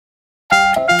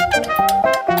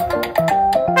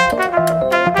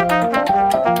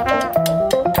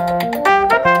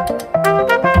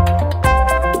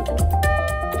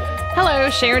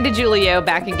Sharon DiGiulio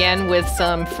back again with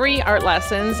some free art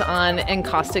lessons on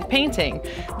encaustic painting.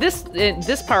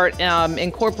 This part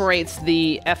incorporates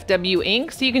the FW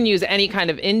ink, so you can use any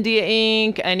kind of India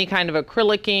ink, any kind of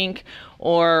acrylic ink,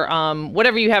 or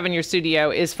whatever you have in your studio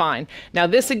is fine. Now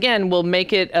this again will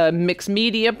make it a mixed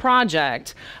media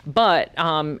project, but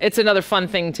it's another fun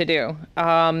thing to do.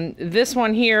 This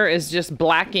one here is just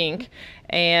black ink.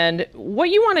 And what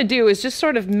you want to do is just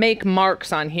sort of make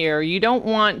marks on here. You don't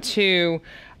want to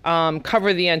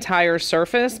cover the entire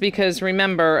surface because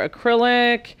remember,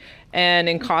 acrylic and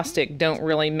encaustic don't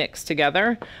really mix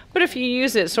together. But if you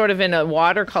use it sort of in a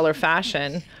watercolor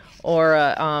fashion or,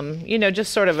 you know,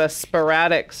 just sort of a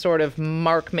sporadic sort of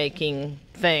mark making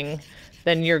thing,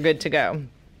 then you're good to go.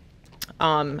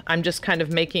 I'm just kind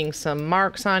of making some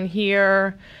marks on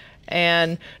here.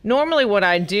 And normally what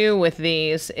I do with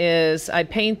these is I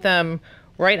paint them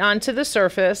right onto the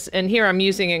surface, and here I'm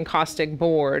using encaustic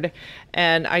board,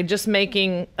 and I'm just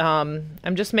making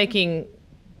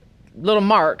little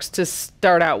marks to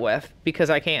start out with because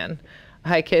I can.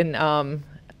 I'm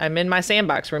in my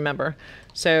sandbox, remember?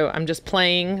 So I'm just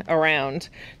playing around.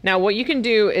 Now what you can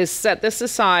do is set this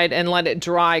aside and let it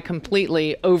dry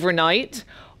completely overnight,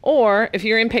 or if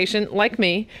you're impatient like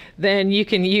me, then you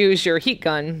can use your heat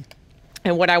gun.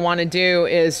 And what I want to do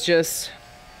is just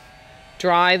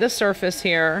dry the surface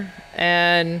here,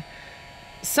 and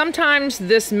sometimes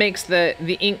this makes the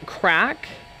ink crack.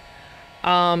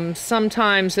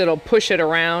 Sometimes it'll push it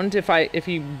around. If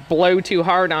you blow too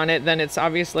hard on it, then it's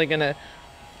obviously gonna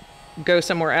go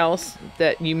somewhere else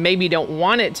that you maybe don't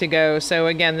want it to go. So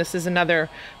again, this is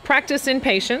another practice in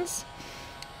patience.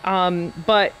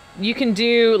 But you can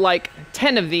do like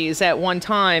 10 of these at one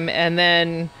time and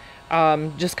then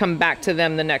just come back to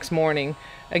them the next morning.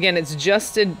 Again, it's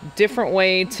just a different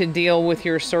way to deal with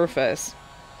your surface.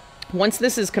 Once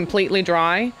this is completely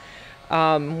dry,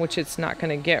 which it's not going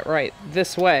to get right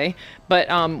this way, but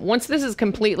once this is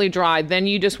completely dry, then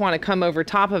you just want to come over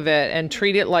top of it and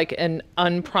treat it like an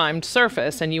unprimed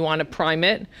surface. And you want to prime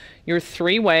it your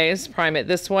 3 ways. Prime it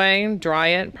this way, dry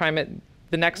it, prime it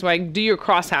the next way, do your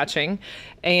cross hatching,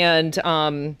 and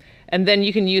then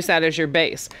you can use that as your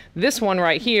base. This one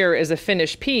right here is a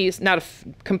finished piece, not a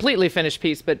completely finished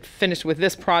piece, but finished with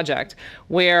this project,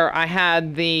 where I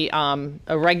had the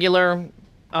a regular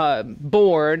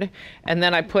board, and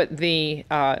then I put the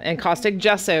encaustic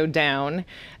gesso down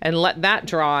and let that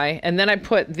dry, and then I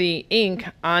put the ink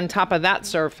on top of that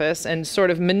surface and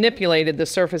sort of manipulated the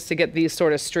surface to get these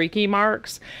sort of streaky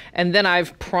marks, and then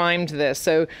I've primed this.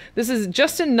 So this is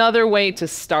just another way to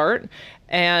start.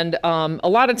 And a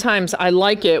lot of times I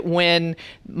like it when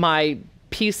my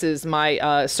pieces,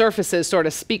 my surfaces sort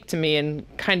of speak to me and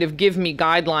kind of give me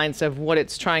guidelines of what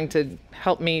it's trying to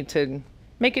help me to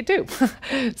make it do.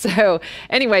 So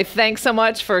anyway, thanks so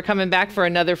much for coming back for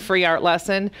another free art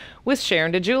lesson with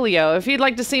Sharon DiGiulio. If you'd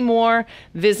like to see more,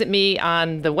 visit me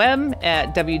on the web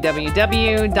at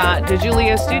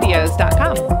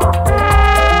www.digiuliostudios.com.